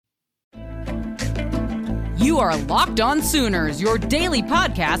You are Locked On Sooners, your daily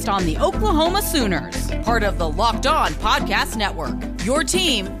podcast on the Oklahoma Sooners. Part of the Locked On Podcast Network, your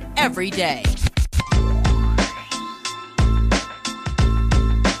team every day.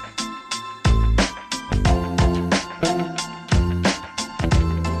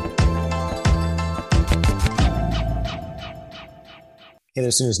 Hey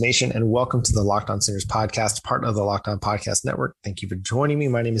there, Sooners Nation, and welcome to the Locked On Sooners podcast, part of the Locked On Podcast Network. Thank you for joining me.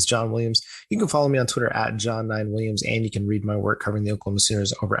 My name is John Williams. You can follow me on Twitter at John9Williams, and you can read my work covering the Oklahoma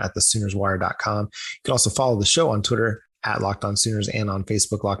Sooners over at thesoonerswire.com. You can also follow the show on Twitter at Locked On Sooners and on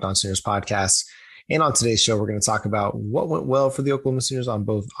Facebook, Locked On Sooners Podcasts. And on today's show, we're going to talk about what went well for the Oklahoma Sooners on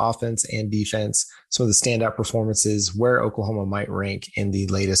both offense and defense, some of the standout performances, where Oklahoma might rank in the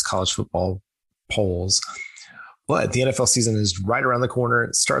latest college football polls. But the NFL season is right around the corner.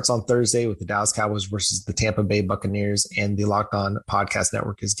 It starts on Thursday with the Dallas Cowboys versus the Tampa Bay Buccaneers, and the Locked On Podcast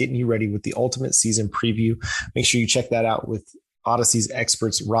Network is getting you ready with the ultimate season preview. Make sure you check that out with Odyssey's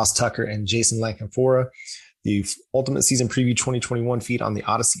experts, Ross Tucker and Jason Lancanfora. The ultimate season preview 2021 feed on the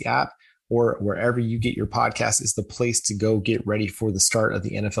Odyssey app or wherever you get your podcast is the place to go get ready for the start of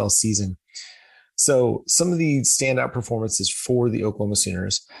the NFL season. So some of the standout performances for the Oklahoma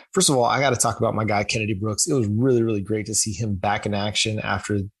Sooners. First of all, I got to talk about my guy, Kennedy Brooks. It was really, really great to see him back in action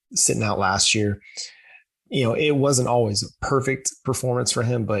after sitting out last year. You know, it wasn't always a perfect performance for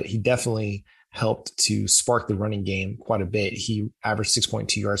him, but he definitely helped to spark the running game quite a bit. He averaged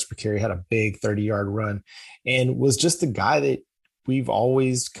 6.2 yards per carry, had a big 30-yard run, and was just the guy that we've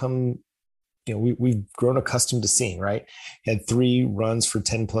always come, you know, we've grown accustomed to seeing, right? He had 3 runs for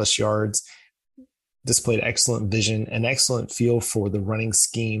 10 plus yards. Displayed excellent vision, an excellent feel for the running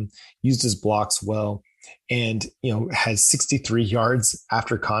scheme, used his blocks well, and, you know, had 63 yards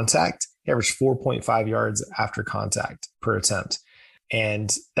after contact. He averaged 4.5 yards after contact per attempt.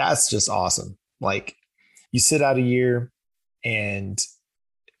 And that's just awesome. Like, you sit out a year and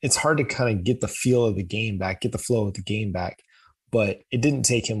it's hard to kind of get the feel of the game back, get the flow of the game back. But it didn't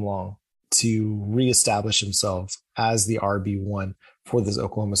take him long to reestablish himself as the RB1 for this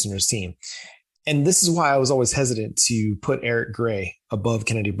Oklahoma Sooners team. And this is why I was always hesitant to put Eric Gray above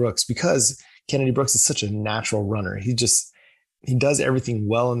Kennedy Brooks, because Kennedy Brooks is such a natural runner. He does everything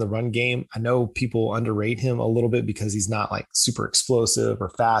well in the run game. I know people underrate him a little bit because he's not like super explosive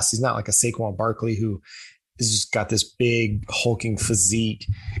or fast. He's not like a Saquon Barkley who has just got this big hulking physique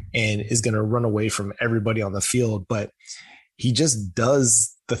and is going to run away from everybody on the field. But he just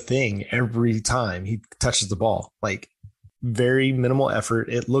does the thing every time he touches the ball. Like, very minimal effort.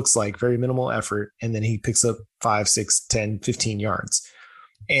 It looks like very minimal effort. And then he picks up 5, 6, 10, 15 yards.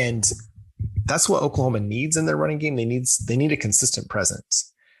 And that's what Oklahoma needs in their running game. They need a consistent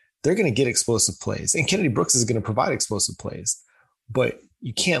presence. They're going to get explosive plays, and Kennedy Brooks is going to provide explosive plays, but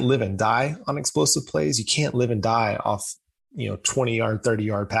you can't live and die on explosive plays. You can't live and die off, 20-yard,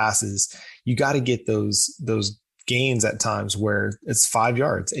 30-yard passes. You got to get those gains at times where it's 5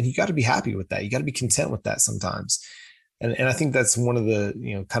 yards, and you got to be happy with that. You got to be content with that sometimes. And I think that's one of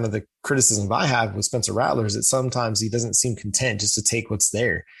the, kind of the criticism I have with Spencer Rattler is that sometimes he doesn't seem content just to take what's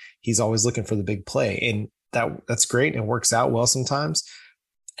there. He's always looking for the big play, and that's great and works out well sometimes.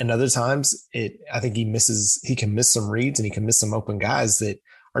 And other times I think he can miss some reads and he can miss some open guys that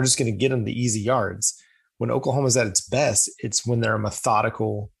are just going to get him the easy yards. When Oklahoma's at its best, it's when they're a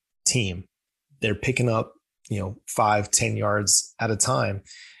methodical team. They're picking up, 5, 10 yards at a time.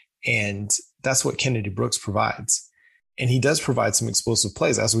 And that's what Kennedy Brooks provides. And he does provide some explosive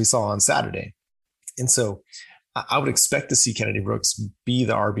plays, as we saw on Saturday. And so I would expect to see Kennedy Brooks be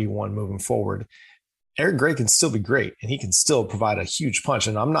the RB1 moving forward. Eric Gray can still be great, and he can still provide a huge punch.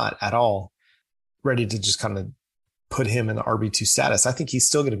 And I'm not at all ready to just kind of put him in the RB2 status. I think he's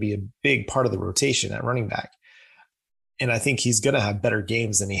still going to be a big part of the rotation at running back. And I think he's going to have better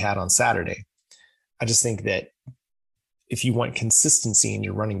games than he had on Saturday. I just think that if you want consistency in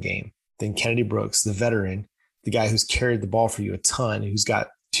your running game, then Kennedy Brooks, the veteran, the guy who's carried the ball for you a ton, who's got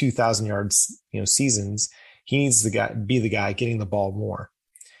 2,000 yards, seasons, he needs to be the guy getting the ball more,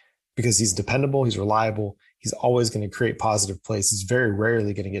 because he's dependable, he's reliable, he's always going to create positive plays. He's very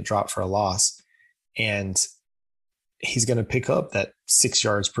rarely going to get dropped for a loss, and he's going to pick up that 6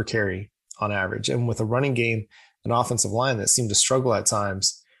 yards per carry on average. And with a running game, an offensive line that seemed to struggle at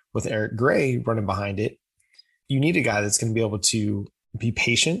times with Eric Gray running behind it, you need a guy that's going to be able to be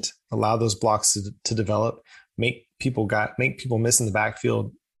patient, allow those blocks to develop, make people miss in the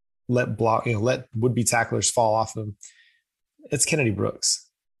backfield, let would-be tacklers fall off of them. It's Kennedy Brooks.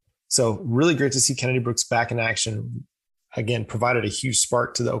 So really great to see Kennedy Brooks back in action. Again, provided a huge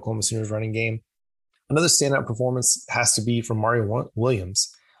spark to the Oklahoma Sooners running game. Another standout performance has to be from Mario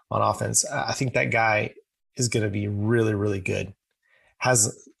Williams on offense. I think that guy is going to be really, really good.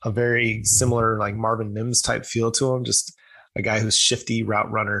 Has a very similar like Marvin Mims type feel to him, just a guy who's shifty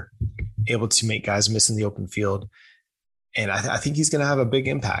route runner, able to make guys miss in the open field. And I think he's going to have a big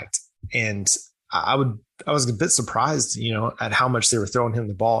impact. And I was a bit surprised, at how much they were throwing him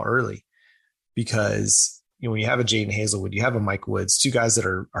the ball early, because when you have a Jaden Hazelwood, you have a Mike Woods, two guys that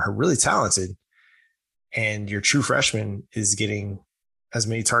are really talented, and your true freshman is getting as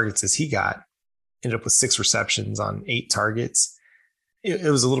many targets as he got, ended up with 6 receptions on 8 targets.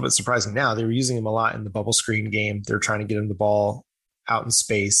 It was a little bit surprising. Now they were using him a lot in the bubble screen game. They're trying to get him the ball out in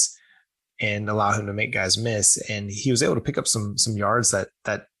space and allow him to make guys miss. And he was able to pick up some yards.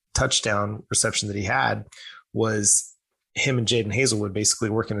 That touchdown reception that he had was him and Jaden Hazelwood basically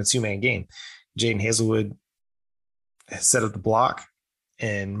working a 2-man game. Jaden Hazelwood set up the block,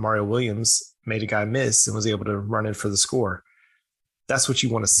 and Mario Williams made a guy miss and was able to run in for the score. That's what you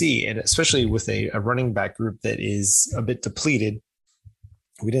want to see. And especially with a running back group that is a bit depleted.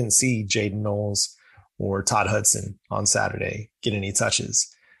 We didn't see Jaden Knowles or Todd Hudson on Saturday get any touches.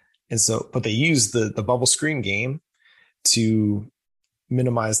 And so, but they used the bubble screen game to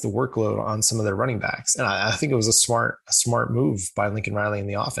minimize the workload on some of their running backs. And I think it was a smart move by Lincoln Riley in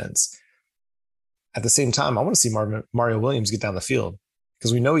the offense. At the same time, I want to see Mario Williams get down the field,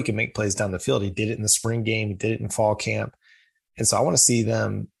 because we know he can make plays down the field. He did it in the spring game. He did it in fall camp. And so I want to see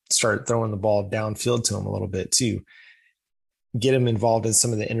them start throwing the ball downfield to him a little bit too. Get him involved in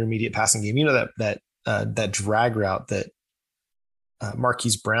some of the intermediate passing game. That drag route that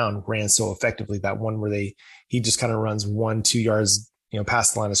Marquise Brown ran so effectively, that one where he just kind of runs 1-2 yards,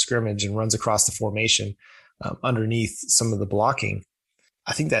 past the line of scrimmage and runs across the formation underneath some of the blocking.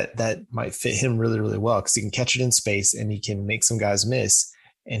 I think that might fit him really, really well, because he can catch it in space and he can make some guys miss,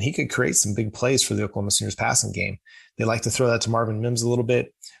 and he could create some big plays for the Oklahoma Sooners passing game. They like to throw that to Marvin Mims a little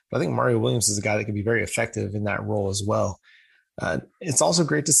bit, but I think Mario Williams is a guy that can be very effective in that role as well. It's also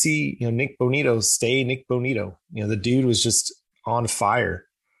great to see, Nick Bonito stay Nick Bonito. The dude was just on fire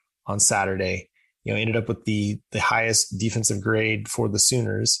on Saturday. Ended up with the highest defensive grade for the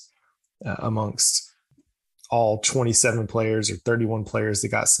Sooners amongst all 27 players or 31 players that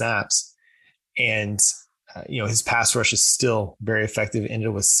got snaps. And, his pass rush is still very effective.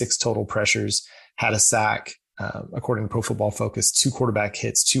 Ended with 6 total pressures, had a sack, according to Pro Football Focus, 2 quarterback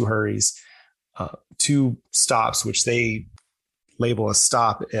hits, 2 hurries, 2 stops, which they label a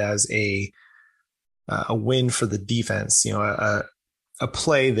stop as a win for the defense, a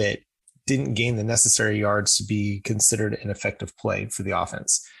play that didn't gain the necessary yards to be considered an effective play for the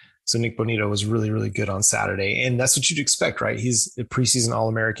offense. So Nick Bonito was really, really good on Saturday. And that's what you'd expect, right? He's a preseason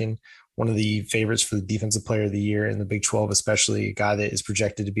All-American, one of the favorites for the Defensive Player of the Year in the Big 12, especially a guy that is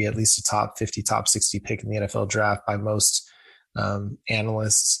projected to be at least a top 50, top 60 pick in the NFL draft by most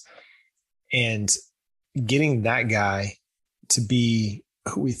analysts. And getting that guy to be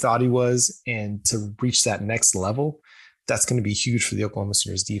who we thought he was and to reach that next level, that's going to be huge for the Oklahoma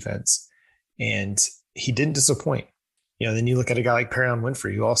Sooners defense. And he didn't disappoint. Then you look at a guy like Perion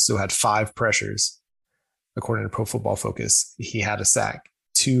Winfrey, who also had 5 pressures, according to Pro Football Focus. He had a sack,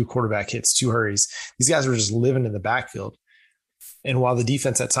 2 quarterback hits, 2 hurries. These guys were just living in the backfield. And while the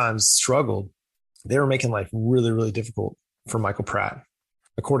defense at times struggled, they were making life really, really difficult for Michael Pratt.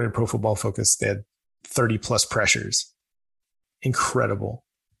 According to Pro Football Focus, they had 30 plus pressures. Incredible.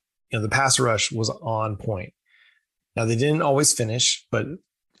 The pass rush was on point. Now, they didn't always finish, but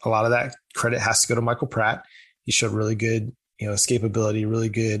a lot of that credit has to go to Michael Pratt. He showed really good, escapability, really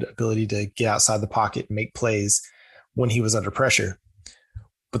good ability to get outside the pocket and make plays when he was under pressure.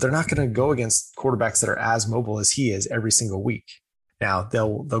 But they're not going to go against quarterbacks that are as mobile as he is every single week. Now,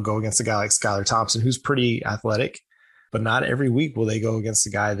 they'll go against a guy like Skylar Thompson, who's pretty athletic, but not every week will they go against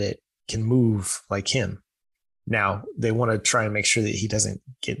a guy that can move like him. Now, they want to try and make sure that he doesn't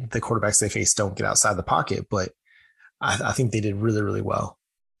get the quarterbacks they face don't get outside the pocket, but I think they did really, really well.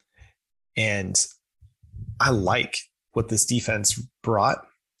 And I like what this defense brought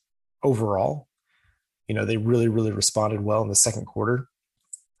overall. They really, really responded well in the second quarter.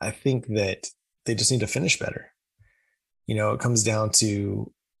 I think that they just need to finish better. It comes down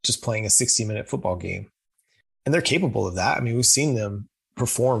to just playing a 60-minute football game. And they're capable of that. I mean, we've seen them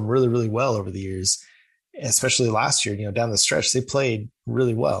perform really, really well over the years, especially last year. Down the stretch, they played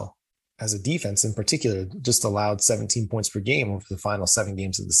really well as a defense in particular, just allowed 17 points per game over the final 7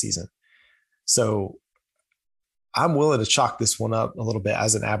 games of the season. So I'm willing to chalk this one up a little bit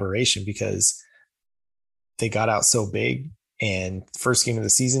as an aberration, because they got out so big, and first game of the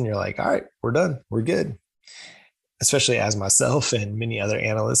season, you're like, all right, we're done. We're good. Especially as myself and many other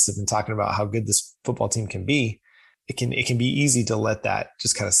analysts have been talking about how good this football team can be. it can be easy to let that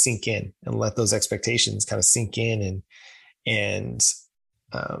just kind of sink in and let those expectations kind of sink in and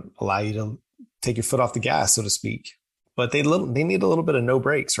allow you to take your foot off the gas, so to speak. But they need a little bit of no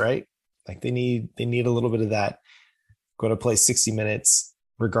breaks, right? Like they need a little bit of that. Go to play 60 minutes,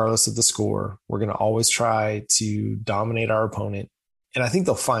 regardless of the score. We're going to always try to dominate our opponent. And I think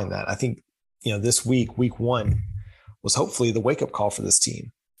they'll find that. I think, this week 1 was hopefully the wake up call for this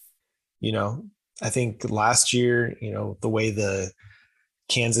team. I think last year, the way the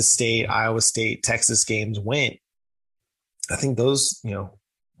Kansas State, Iowa State, Texas games went, I think those,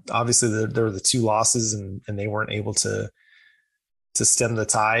 obviously there were the 2 losses and they weren't able to stem the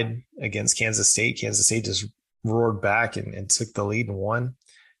tide against Kansas State. Kansas State just roared back and took the lead and won.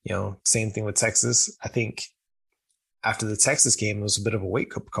 Same thing with Texas. I think after the Texas game, it was a bit of a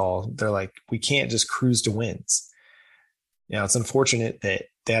wake up call. They're like, we can't just cruise to wins. It's unfortunate that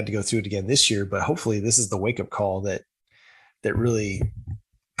they had to go through it again this year, but hopefully this is the wake up call that really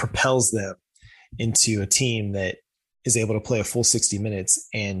propels them into a team that is able to play a full 60 minutes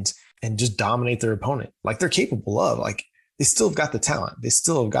and just dominate their opponent like they're capable of. Like, they still have got the talent. They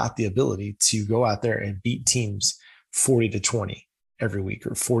still have got the ability to go out there and beat teams 40-20 every week,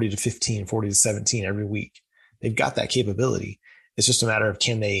 or 40-15, 40-17 every week. They've got that capability. It's just a matter of,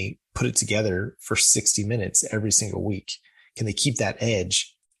 can they put it together for 60 minutes every single week? Can they keep that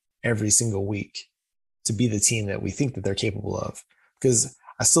edge every single week to be the team that we think that they're capable of? Because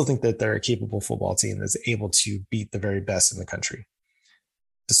I still think that they're a capable football team that's able to beat the very best in the country.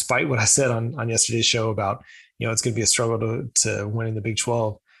 Despite what I said on yesterday's show about, it's going to be a struggle to winning the Big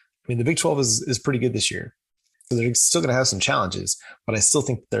 12. I mean, the Big 12 is pretty good this year. So they're still going to have some challenges, but I still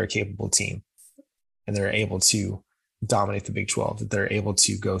think that they're a capable team and they're able to dominate the Big 12, that they're able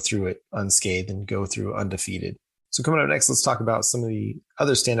to go through it unscathed and go through undefeated. So coming up next, let's talk about some of the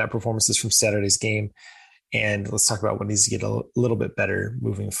other standout performances from Saturday's game. And let's talk about what needs to get a little bit better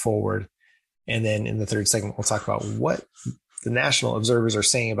moving forward. And then in the third segment, we'll talk about what the national observers are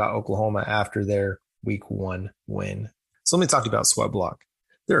saying about Oklahoma after their week 1 win. So let me talk to you about Sweat Block.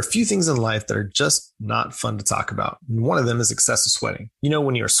 There are a few things in life that are just not fun to talk about. And one of them is excessive sweating.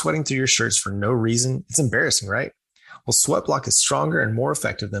 When you're sweating through your shirts for no reason, it's embarrassing, right? Well, Sweat Block is stronger and more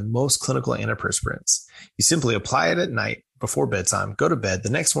effective than most clinical antiperspirants. You simply apply it at night before bedtime, go to bed. The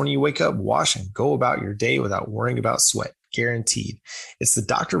next morning you wake up, wash, and go about your day without worrying about sweat. Guaranteed. It's the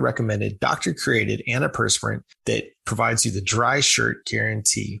doctor recommended, doctor created antiperspirant that provides you the dry shirt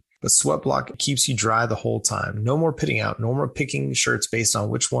guarantee. But Sweat Block keeps you dry the whole time. No more pitting out, no more picking shirts based on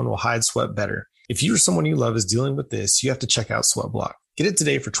which one will hide sweat better. If you or someone you love is dealing with this, you have to check out Sweat Block. Get it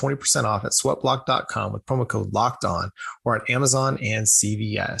today for 20% off at sweatblock.com with promo code LOCKEDON or at Amazon and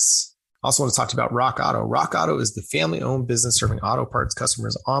CVS. I also want to talk to you about Rock Auto. Rock Auto is the family-owned business serving auto parts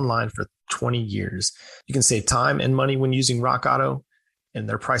customers online for 20 years. You can save time and money when using Rock Auto, and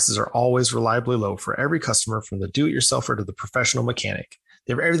their prices are always reliably low for every customer, from the do-it-yourselfer to the professional mechanic.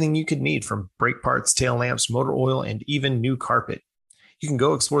 They have everything you could need, from brake parts, tail lamps, motor oil, and even new carpet. You can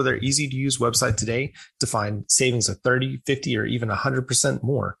go explore their easy-to-use website today to find savings of 30, 50, or even 100%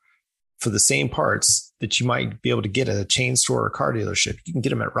 more for the same parts that you might be able to get at a chain store or car dealership. You can get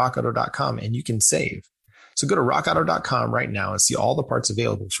them at rockauto.com and you can save. So go to rockauto.com right now and see all the parts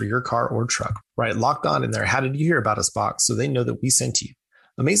available for your car or truck. Write Locked On in their "How did you hear about us" box so they know that we sent you.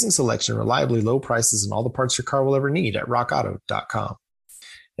 Amazing selection, reliably low prices, and all the parts your car will ever need at rockauto.com.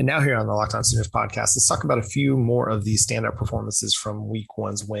 And now here on the Locked On Sooners podcast, let's talk about a few more of these standout performances from week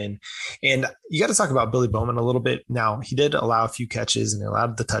 1's win. And you got to talk about Billy Bowman a little bit. Now, he did allow a few catches and he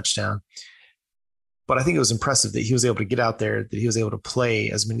allowed the touchdown, but I think it was impressive that he was able to get out there, that he was able to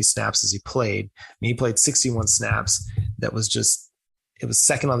play as many snaps as he played. I mean, he played 61 snaps. It was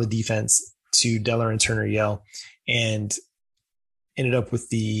second on the defense to Deller and Turner Yell, and ended up with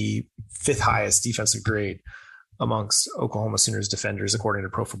the 5th highest defensive grade amongst Oklahoma Sooners defenders, according to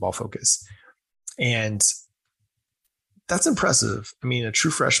Pro Football Focus. And that's impressive. I mean, a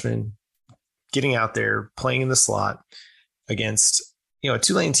true freshman getting out there, playing in the slot against, a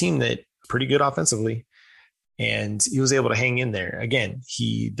Tulane team that pretty good offensively. And he was able to hang in there. Again,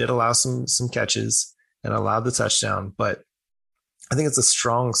 he did allow some catches and allowed the touchdown, but I think it's a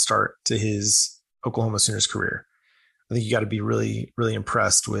strong start to his Oklahoma Sooners career. I think you got to be really, really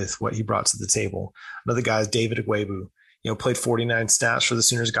impressed with what he brought to the table. Another guy is David Agwebu. Played 49 snaps for the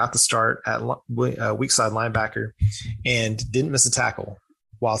Sooners, got the start at weak side linebacker, and didn't miss a tackle.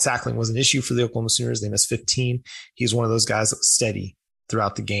 While tackling was an issue for the Oklahoma Sooners, they missed 15. He's one of those guys that was steady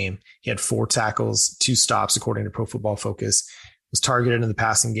throughout the game. He had 4 tackles, 2 stops, according to Pro Football Focus. Was targeted in the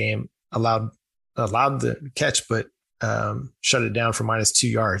passing game, allowed the catch, but shut it down for -2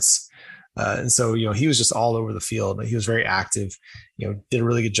 yards. And so, he was just all over the field. He was very active, did a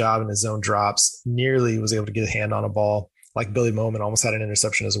really good job in his zone drops, nearly was able to get a hand on a ball. Like Billy Bowman, almost had an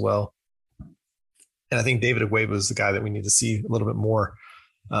interception as well. And I think David Agweba is the guy that we need to see a little bit more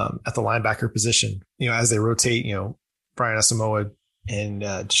at the linebacker position, as they rotate, Brian Asamoah and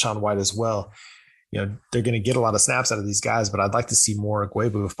Deshaun White as well. They're going to get a lot of snaps out of these guys, but I'd like to see more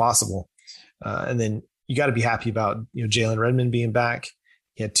Agweba if possible. And then you got to be happy about, Jalen Redmond being back.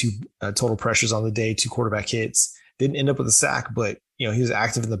 He had 2 total pressures on the day, 2 quarterback hits. Didn't end up with a sack, but he was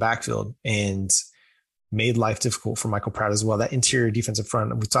active in the backfield and made life difficult for Michael Pratt as well. That interior defensive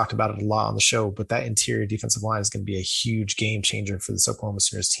front, we talked about it a lot on the show, but that interior defensive line is going to be a huge game changer for this Oklahoma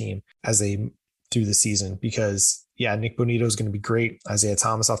Sooners team as they through the season, because Nick Bonito is going to be great. Isaiah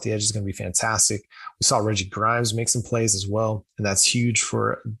Thomas off the edge is going to be fantastic. We saw Reggie Grimes make some plays as well, and that's huge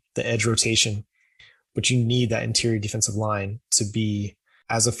for the edge rotation. But you need that interior defensive line to be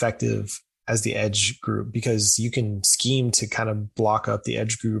as effective as the edge group, because you can scheme to kind of block up the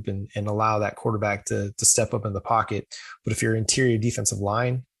edge group and allow that quarterback to step up in the pocket. But if your interior defensive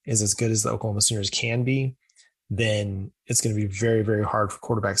line is as good as the Oklahoma Sooners can be, then it's going to be very, very hard for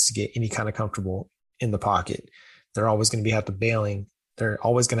quarterbacks to get any kind of comfortable in the pocket. They're always going to have to bail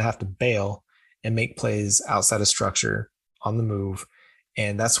and make plays outside of structure on the move.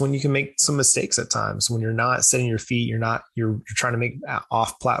 And that's when you can make some mistakes at times. When you're not setting your feet, you're trying to make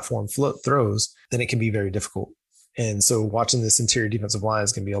off platform throws, then it can be very difficult. And so watching this interior defensive line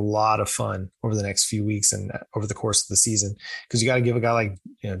is going to be a lot of fun over the next few weeks and over the course of the season, because you got to give a guy like,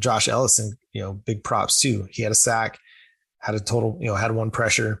 Josh Ellison, big props too. He had a sack, had a total, had 1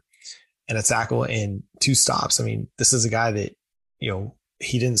 pressure and a tackle and 2 stops. I mean, this is a guy that,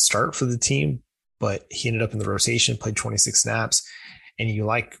 he didn't start for the team, but he ended up in the rotation, played 26 snaps. And you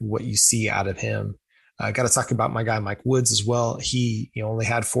like what you see out of him. I got to talk about my guy, Mike Woods, as well. He only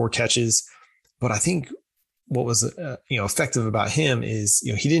had 4 catches, but I think what was, effective about him is,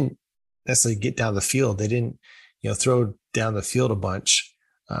 he didn't necessarily get down the field. They didn't, throw down the field a bunch.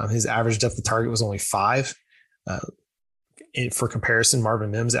 His average depth of target was only 5. For comparison,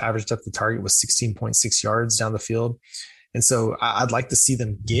 Marvin Mims' average depth of target was 16.6 yards down the field. And so I'd like to see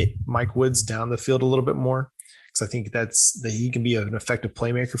them get Mike Woods down the field a little bit more, because I think that he can be an effective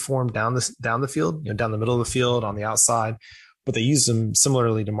playmaker for him down the field, down the middle of the field, on the outside. But they used him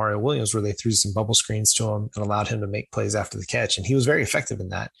similarly to Mario Williams, where they threw some bubble screens to him and allowed him to make plays after the catch. And he was very effective in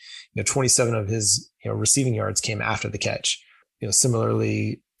that. 27 of his receiving yards came after the catch.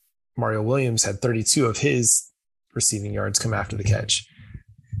 Similarly, Mario Williams had 32 of his receiving yards come after the catch.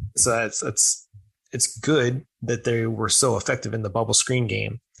 So it's good that they were so effective in the bubble screen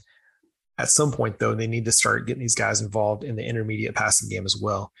game. At some point, though, they need to start getting these guys involved in the intermediate passing game as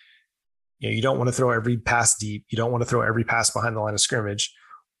well. You don't want to throw every pass deep. You don't want to throw every pass behind the line of scrimmage.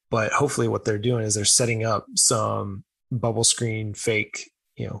 But hopefully what they're doing is they're setting up some bubble screen fake,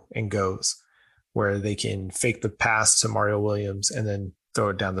 and goes, where they can fake the pass to Mario Williams and then throw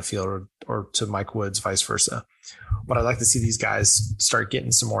it down the field, or to Mike Woods, vice versa. But I'd like to see these guys start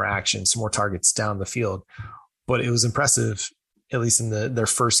getting some more action, some more targets down the field. But it was impressive, at least in their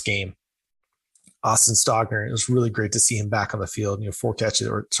first game. Austin Stogner, it was really great to see him back on the field.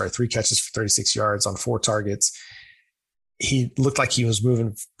 3 catches for 36 yards on 4 targets. He looked like he was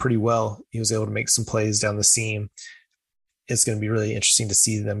moving pretty well. He was able to make some plays down the seam. It's going to be really interesting to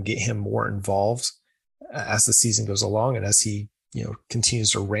see them get him more involved as the season goes along, and as he,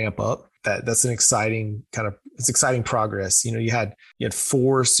 continues to ramp up. That's an exciting exciting progress. You had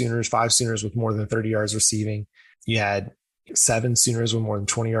 5 Sooners with more than 30 yards receiving. You had 7 Sooners with more than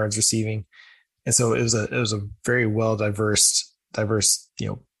 20 yards receiving. And so it was a very well diverse,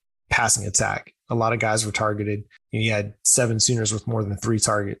 passing attack. A lot of guys were targeted. You had 7 Sooners with more than 3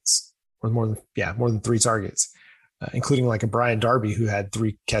 targets, including like a Brian Darby, who had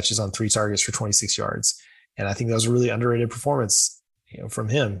 3 catches on 3 targets for 26 yards. And I think that was a really underrated performance, from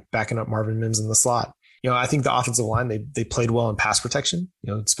him, backing up Marvin Mims in the slot. I think the offensive line, they played well in pass protection.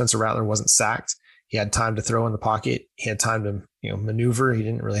 Spencer Rattler wasn't sacked. He had time to throw in the pocket. He had time to, maneuver. He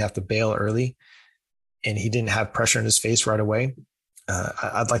didn't really have to bail early, and he didn't have pressure in his face right away.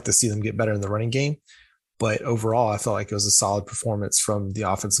 I'd like to see them get better in the running game, but overall, I felt like it was a solid performance from the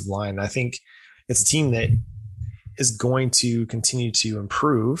offensive line. I think it's a team that is going to continue to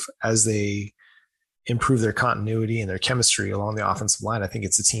improve as they improve their continuity and their chemistry along the offensive line. I think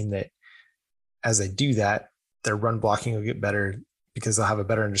it's a team that, as they do that, their run blocking will get better, because they'll have a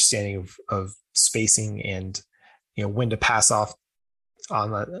better understanding of spacing and, when to pass off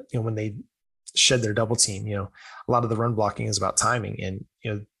on the, when they shed their double team. A lot of the run blocking is about timing, and,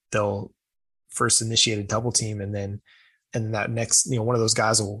 they'll first initiate a double team, and then that next, one of those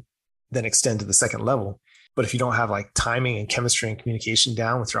guys will then extend to the second level. But if you don't have like timing and chemistry and communication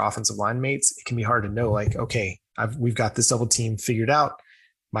down with your offensive line mates, it can be hard to know, like, okay, we've got this double team figured out.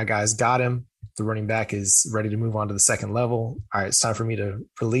 My guys got him. The running back is ready to move on to the second level. All right, it's time for me to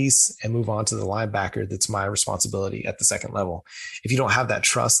release and move on to the linebacker. That's my responsibility at the second level. If you don't have that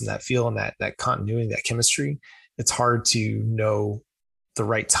trust and that feel and that continuity, that chemistry, it's hard to know the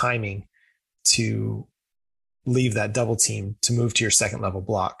right timing to leave that double team to move to your second level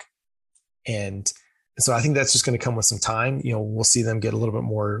block. And so I think that's just going to come with some time. We'll see them get a little bit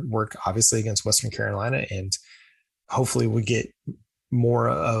more work, obviously, against Western Carolina, and hopefully we get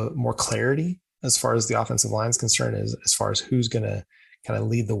more clarity as far as the offensive line is concerned, as far as who's going to kind of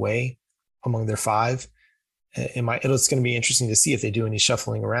lead the way among their five. It's going to be interesting to see if they do any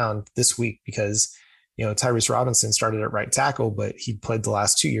shuffling around this week, because Tyrese Robinson started at right tackle, but he played the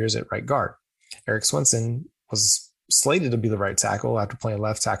last 2 years at right guard. Eric Swenson was slated to be the right tackle after playing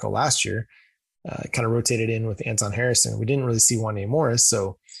left tackle last year. Kind of rotated in with Anton Harrison. We didn't really see Wanya Morris,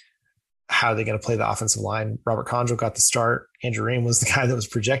 so how are they going to play the offensive line? Robert Condrell got the start. Andrew Rain was the guy that was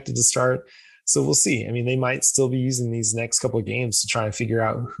projected to start. So we'll see. I mean, they might still be using these next couple of games to try and figure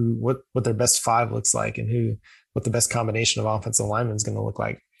out what their best five looks like and what the best combination of offensive linemen is going to look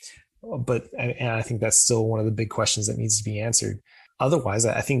like. And I think that's still one of the big questions that needs to be answered. Otherwise,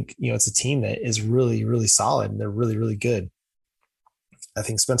 I think, it's a team that is really, really solid, and they're really, really good. I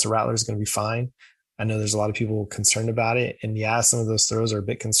think Spencer Rattler is going to be fine. I know there's a lot of people concerned about it. And yeah, some of those throws are a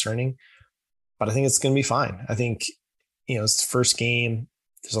bit concerning, but I think it's going to be fine. I think, it's the first game.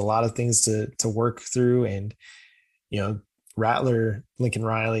 There's a lot of things to work through. And, Rattler, Lincoln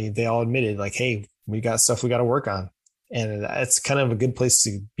Riley, they all admitted, like, hey, we got stuff we got to work on. And that's kind of a good place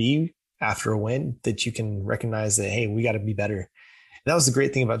to be after a win, that you can recognize that, hey, we got to be better. And that was the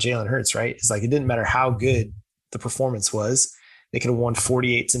great thing about Jalen Hurts, right? It's like, it didn't matter how good the performance was. They could have won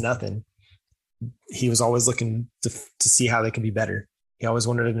 48-0. He was always looking to see how they could be better. He always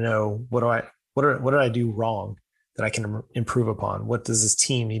wanted to know, what did I do wrong that I can improve upon? What does this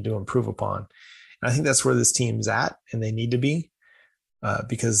team need to improve upon? And I think that's where this team's at, and they need to be,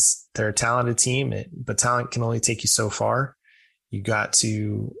 because they're a talented team, but talent can only take you so far. You got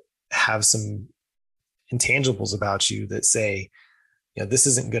to have some intangibles about you that say, this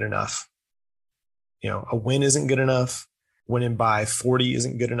isn't good enough. A win isn't good enough. Winning by 40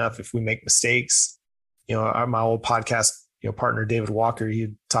 isn't good enough if we make mistakes. My old podcast, partner David Walker,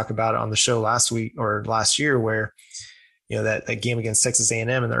 he'd talk about it on the show last year, where, that game against Texas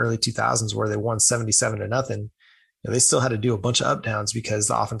A&M in the early 2000s where they won 77-0. They still had to do a bunch of up downs because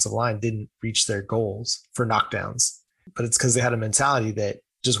the offensive line didn't reach their goals for knockdowns. But it's because they had a mentality that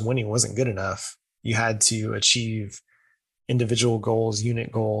just winning wasn't good enough. You had to achieve individual goals,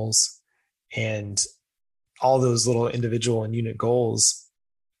 unit goals, and all those little individual and unit goals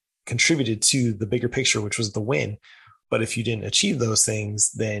contributed to the bigger picture, which was the win. But if you didn't achieve those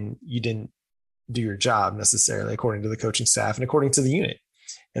things, then you didn't do your job necessarily, according to the coaching staff and according to the unit.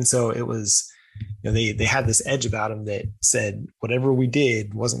 And so it was, they had this edge about them that said, whatever we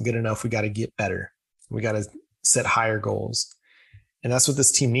did wasn't good enough. We got to get better. We got to set higher goals. And that's what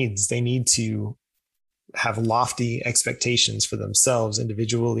this team needs. They need to have lofty expectations for themselves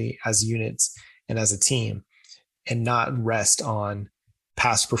individually, as units and as a team, and not rest on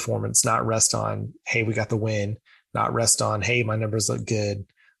past performance, not rest on, hey, we got the win, not rest on, hey, my numbers look good,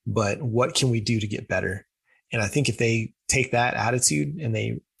 but what can we do to get better? And I think if they take that attitude and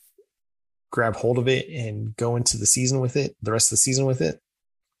they grab hold of it and go into the season with it, the rest of the season with it,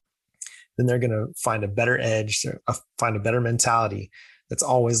 then they're going to find a better edge, find a better mentality that's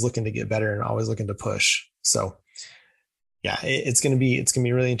always looking to get better and always looking to push. So yeah, it's going to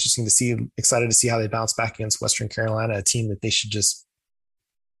be really interesting to see. Excited to see how they bounce back against Western Carolina, a team that they should just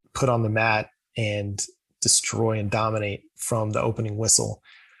put on the mat and destroy and dominate from the opening whistle.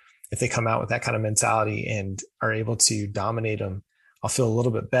 If they come out with that kind of mentality and are able to dominate them, I'll feel a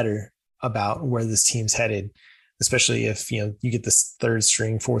little bit better about where this team's headed, especially if, you get this third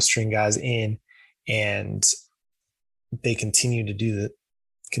string, fourth string guys in and they continue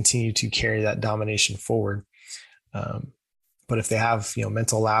to carry that domination forward. But if they have,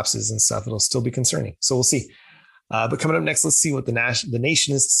 mental lapses and stuff, it'll still be concerning. So we'll see. But coming up next, let's see what the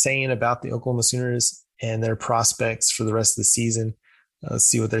nation is saying about the Oklahoma Sooners and their prospects for the rest of the season. Let's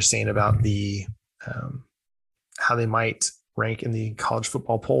see what they're saying about the how they might rank in the college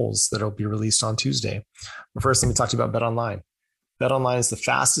football polls that'll be released on Tuesday. But first, let me talk to you about BetOnline. BetOnline is the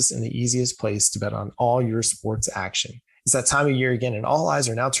fastest and the easiest place to bet on all your sports action. It's that time of year again, and all eyes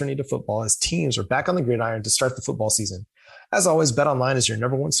are now turning to football as teams are back on the gridiron to start the football season. As always, BetOnline is your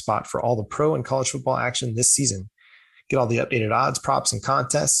number one spot for all the pro and college football action this season. Get all the updated odds, props, and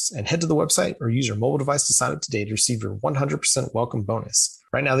contests, and head to the website or use your mobile device to sign up today to receive your 100% welcome bonus.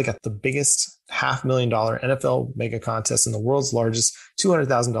 Right now, they got the biggest $500,000 NFL mega contest and the world's largest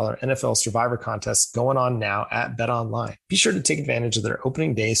 $200,000 NFL Survivor contest going on now at BetOnline. Be sure to take advantage of their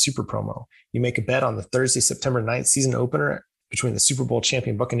opening day super promo. You make a bet on the Thursday, September 9th season opener between the Super Bowl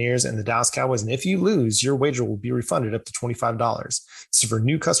champion Buccaneers and the Dallas Cowboys. And if you lose, your wager will be refunded up to $25. This is for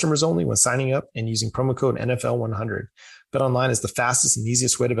new customers only when signing up and using promo code NFL100. BetOnline is the fastest and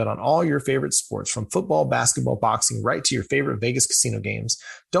easiest way to bet on all your favorite sports, from football, basketball, boxing, right to your favorite Vegas casino games.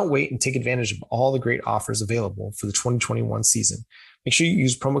 Don't wait and take advantage of all the great offers available for the 2021 season. Make sure you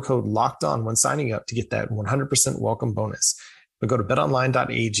use promo code LOCKEDON when signing up to get that 100% welcome bonus. But go to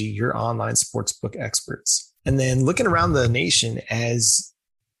betonline.ag, your online sportsbook experts. And then looking around the nation as,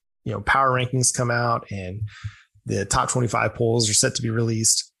 power rankings come out and the top 25 polls are set to be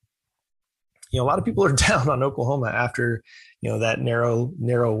released, a lot of people are down on Oklahoma after, that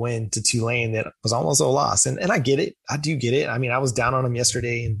narrow win to Tulane that was almost a loss. And I get it. I do get it. I mean, I was down on them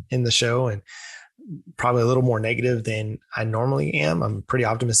yesterday in the show and probably a little more negative than I normally am. I'm a pretty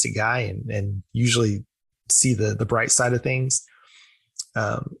optimistic guy and usually see the bright side of things.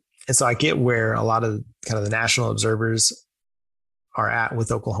 And so I get where a lot of kind of the national observers are at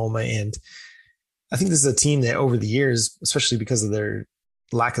with Oklahoma. And I think this is a team that over the years, especially because of their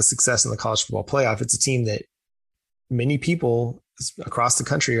lack of success in the college football playoff, it's a team that many people across the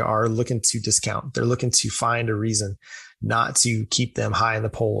country are looking to discount. They're looking to find a reason not to keep them high in the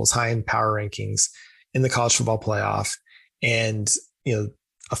polls, high in power rankings in the college football playoff. And,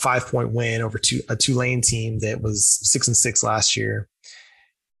 a 5-point win over a Tulane team that was 6-6 last year.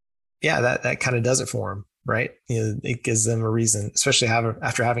 Yeah, that kind of does it for them, right? It gives them a reason, especially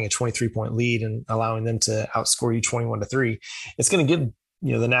after having a 23-point lead and allowing them to outscore you 21-3. It's going to give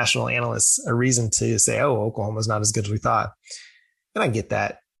the national analysts a reason to say, "Oh, Oklahoma's not as good as we thought," and I get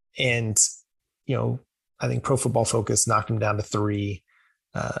that. And I think Pro Football Focus knocked them down to 3.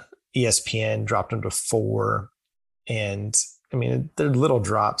 ESPN dropped them to 4, and I mean, there are little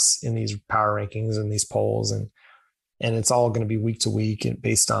drops in these power rankings and these polls, and it's all going to be week to week and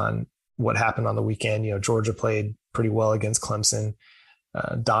based on what happened on the weekend. Georgia played pretty well against Clemson,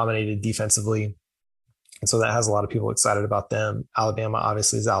 dominated defensively. And so that has a lot of people excited about them. Alabama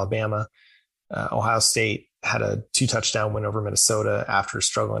obviously is Alabama. Ohio State had a 2-touchdown win over Minnesota after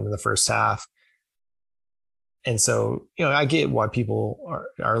struggling in the first half. And so, I get why people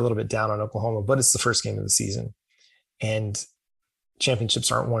are a little bit down on Oklahoma, but it's the first game of the season. And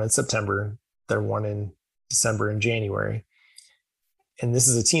championships aren't won in September. They're won in December and January. And this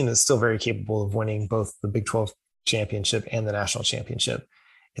is a team that's still very capable of winning both the Big 12 championship and the national championship.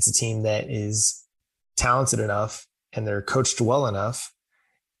 It's a team that is talented enough and they're coached well enough.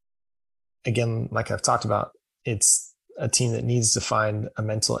 Again, like I've talked about, it's a team that needs to find a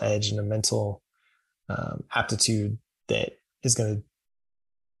mental edge and a mental aptitude that is going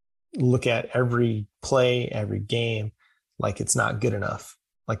to look at every play, every game, like it's not good enough.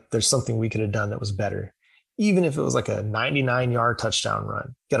 Like there's something we could have done that was better. Even if it was like a 99-yard touchdown run,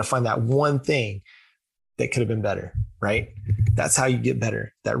 you got to find that one thing that could have been better, right? That's how you get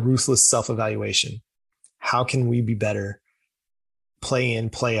better. That ruthless self-evaluation. How can we be better? Play in,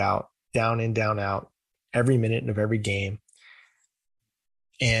 play out, down in, down out, every minute of every game.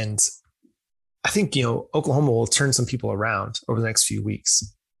 And I think, Oklahoma will turn some people around over the next few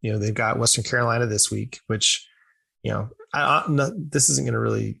weeks. They've got Western Carolina this week, which, this isn't going to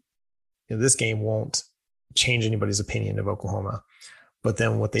really, this game won't change anybody's opinion of Oklahoma. But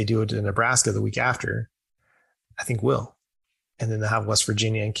then what they do to Nebraska the week after, I think will. And then they'll have West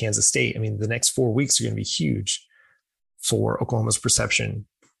Virginia and Kansas State. I mean, the next 4 weeks are going to be huge for Oklahoma's perception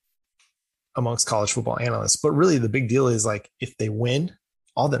amongst college football analysts. But really the big deal is like, if they win,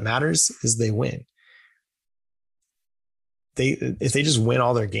 all that matters is they win. If they just win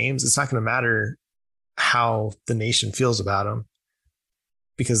all their games, it's not going to matter how the nation feels about them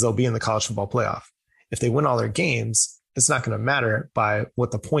because they'll be in the college football playoff. If they win all their games, it's not going to matter by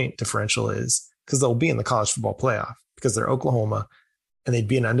what the point differential is because they'll be in the college football playoff because they're Oklahoma and they'd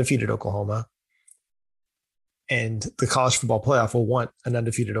be an undefeated Oklahoma. And the college football playoff will want an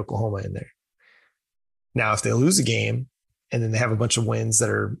undefeated Oklahoma in there. Now, if they lose a game and then they have a bunch of wins that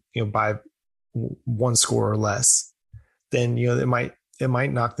are, by one score or less, then, it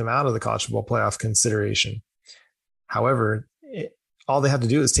might knock them out of the college football playoff consideration. However, all they have to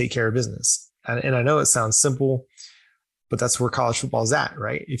do is take care of business. And I know it sounds simple, but that's where college football is at,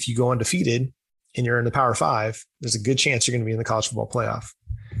 right? If you go undefeated and you're in the Power 5, there's a good chance you're going to be in the college football playoff.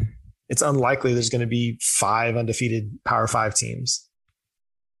 It's unlikely there's going to be 5 undefeated Power 5 teams.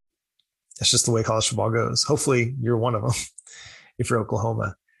 That's just the way college football goes. Hopefully you're one of them if you're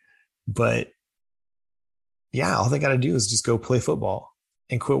Oklahoma. But yeah, all they got to do is just go play football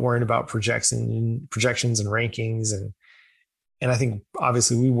and quit worrying about projections and rankings. And I think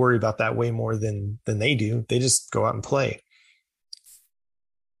obviously we worry about that way more than they do. They just go out and play.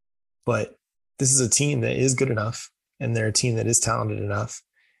 But this is a team that is good enough, and they're a team that is talented enough.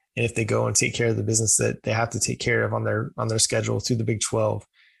 And if they go and take care of the business that they have to take care of on their schedule through the Big 12,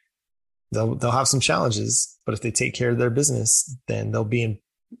 they'll have some challenges. But if they take care of their business, then they'll be in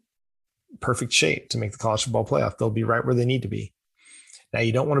perfect shape to make the college football playoff. They'll be right where they need to be. Now,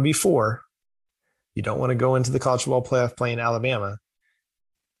 you don't want to be 4. You don't want to go into the college football playoff playing Alabama,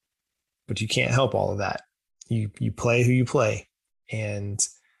 but you can't help all of that. You play who you play, and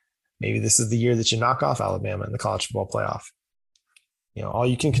maybe this is the year that you knock off Alabama in the college football playoff. All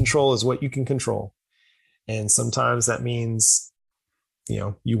you can control is what you can control, and sometimes that means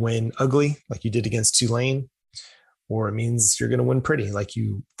you win ugly like you did against Tulane, or it means you're going to win pretty like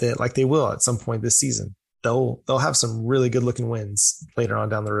they will at some point this season. They'll have some really good looking wins later on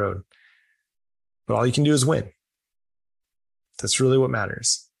down the road. But all you can do is win. That's really what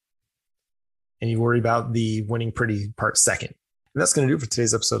matters. And you worry about the winning pretty part second. And that's going to do it for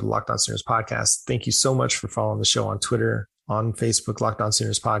today's episode of Locked On Sooners Podcast. Thank you so much for following the show on Twitter, on Facebook, Locked On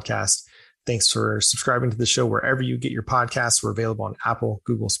Sooners Podcast. Thanks for subscribing to the show wherever you get your podcasts. We're available on Apple,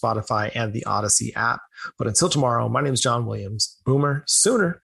 Google, Spotify, and the Odyssey app. But until tomorrow, my name is John Williams. Boomer Sooner.